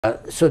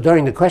So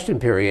during the question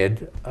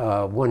period,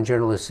 one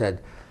journalist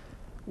said,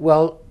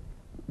 well,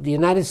 the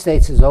United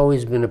States has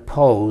always been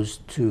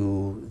opposed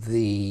to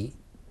the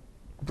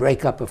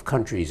breakup of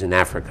countries in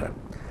Africa.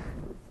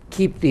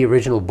 Keep the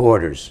original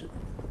borders.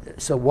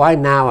 So why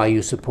now are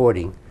you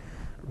supporting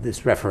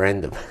this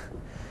referendum?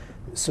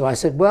 So I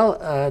said, well,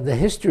 the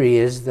history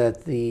is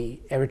that the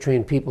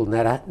Eritrean people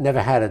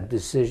never had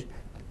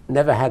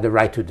the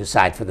right to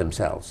decide for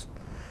themselves.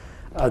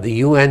 The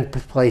UN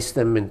placed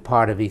them in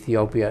part of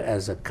Ethiopia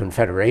as a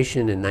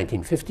confederation in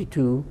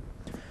 1952.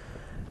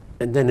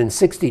 And then in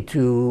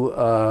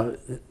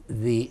 1962,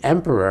 the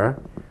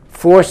emperor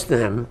forced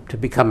them to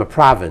become a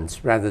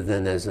province rather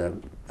than as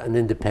an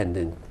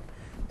independent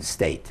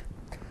state.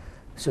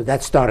 So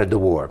that started the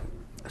war.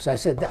 So I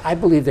said, I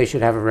believe they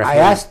should have a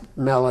referendum. I asked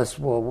Meles,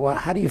 well,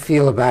 how do you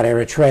feel about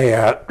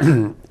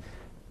Eritrea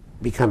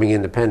becoming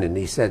independent?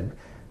 He said,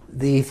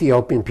 the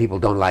Ethiopian people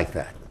don't like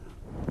that.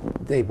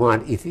 They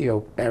want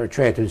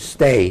Eritrea to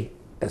stay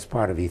as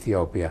part of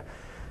Ethiopia.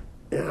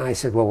 And I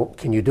said, well,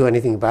 can you do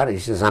anything about it? He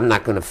says, I'm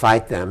not going to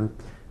fight them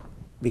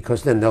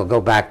because then they'll go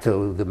back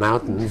to the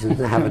mountains and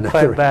have another...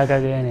 Fight back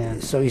again, yeah.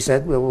 So he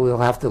said, well, we'll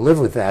have to live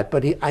with that.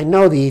 But I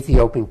know the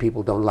Ethiopian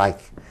people don't like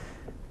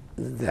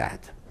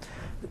that.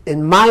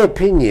 In my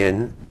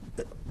opinion,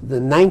 the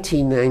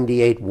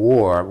 1998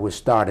 war was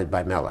started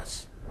by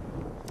Meles.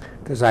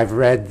 Because I've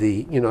read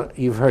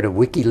you've heard of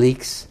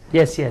WikiLeaks?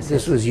 Yes, yes.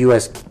 This was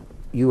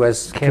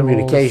U.S.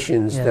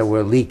 communications that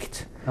were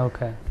leaked.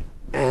 Okay.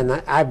 And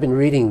I've been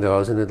reading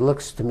those, and it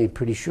looks to me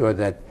pretty sure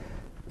that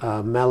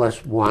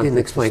Meles didn't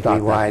explain to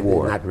me why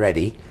they're not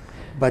ready.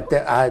 But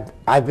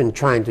I've been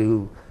trying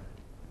to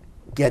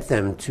get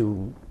them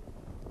to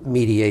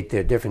mediate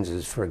their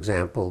differences. For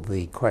example,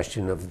 the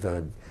question of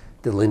the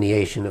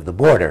delineation of the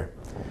border.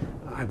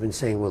 I've been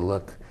saying, well,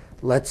 look,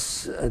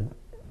 let's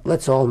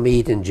all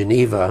meet in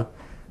Geneva,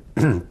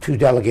 two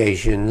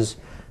delegations.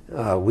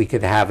 We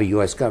could have a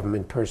U.S.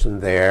 government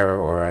person there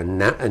or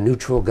a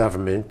neutral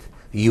government,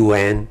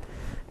 UN,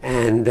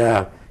 and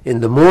in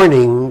the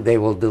morning they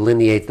will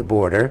delineate the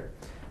border.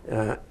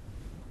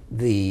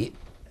 The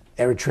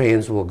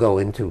Eritreans will go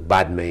into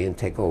Badme and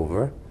take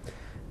over,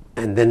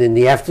 and then in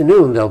the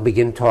afternoon they'll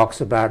begin talks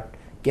about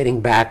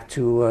getting back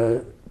to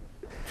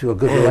a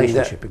good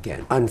relationship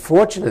again.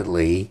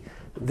 Unfortunately,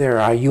 there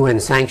are UN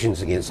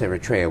sanctions against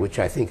Eritrea, which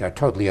I think are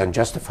totally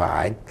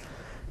unjustified,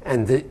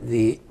 and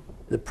the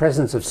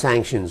presence of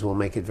sanctions will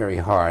make it very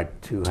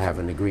hard to have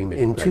an agreement.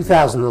 In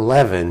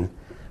 2011,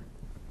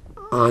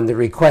 on the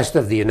request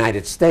of the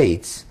United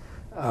States,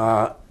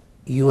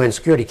 UN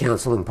Security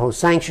Council imposed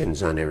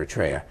sanctions on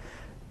Eritrea.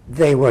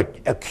 They were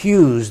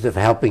accused of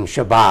helping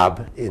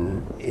Shabab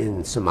in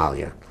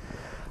Somalia.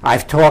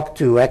 I've talked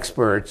to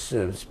experts,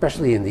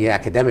 especially in the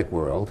academic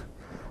world.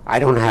 I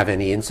don't have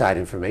any inside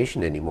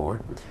information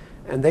anymore.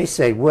 And they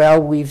say,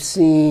 well, we've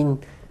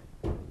seen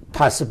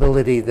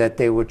possibility that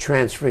they were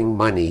transferring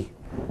money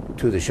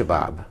to the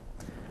Shabab.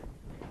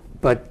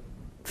 But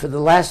for the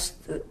last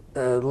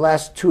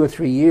 2 or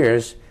 3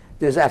 years,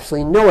 there's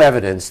absolutely no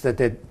evidence that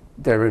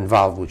they're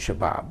involved with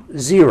Shabab.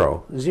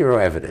 Zero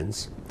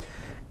evidence.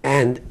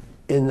 And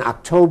in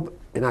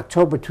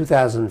October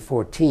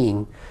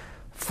 2014,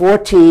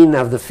 14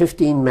 of the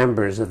 15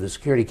 members of the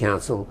Security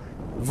Council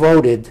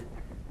voted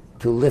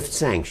to lift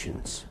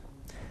sanctions.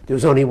 There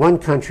was only one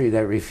country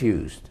that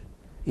refused,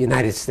 the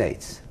United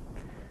States,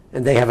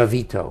 and they have a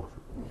veto.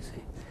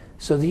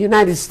 So the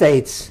United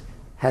States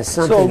has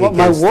something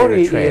against Eritrea. My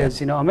worry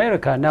is,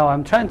 America, now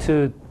I'm trying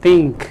to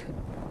think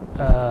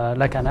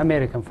like an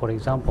American, for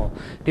example.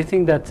 Do you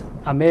think that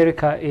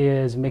America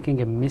is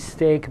making a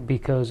mistake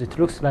because it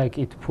looks like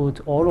it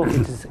put all of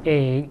its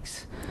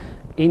eggs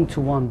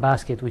into one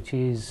basket, which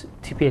is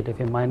TPLF,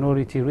 a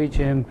minority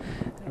regime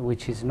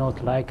which is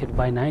not liked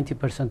by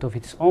 90% of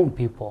its own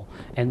people,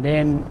 and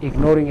then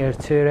ignoring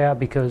Eritrea,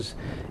 because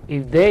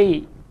if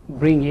they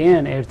bring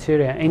in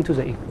Eritrea into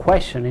the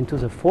equation, into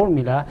the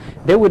formula,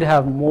 they would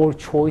have more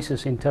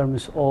choices in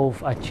terms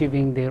of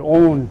achieving their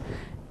own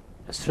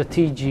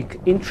strategic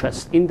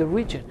interest in the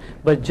region,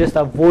 but just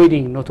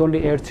avoiding not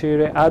only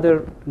Eritrea,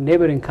 other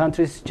neighboring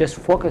countries, just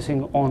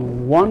focusing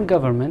on one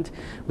government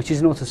which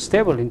is not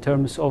stable in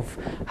terms of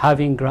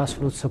having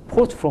grassroots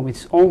support from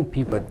its own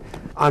people. But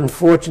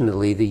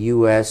unfortunately, the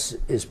U.S.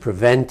 is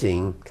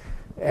preventing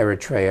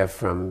Eritrea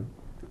from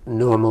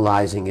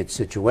normalizing its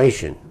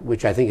situation,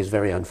 which I think is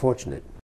very unfortunate.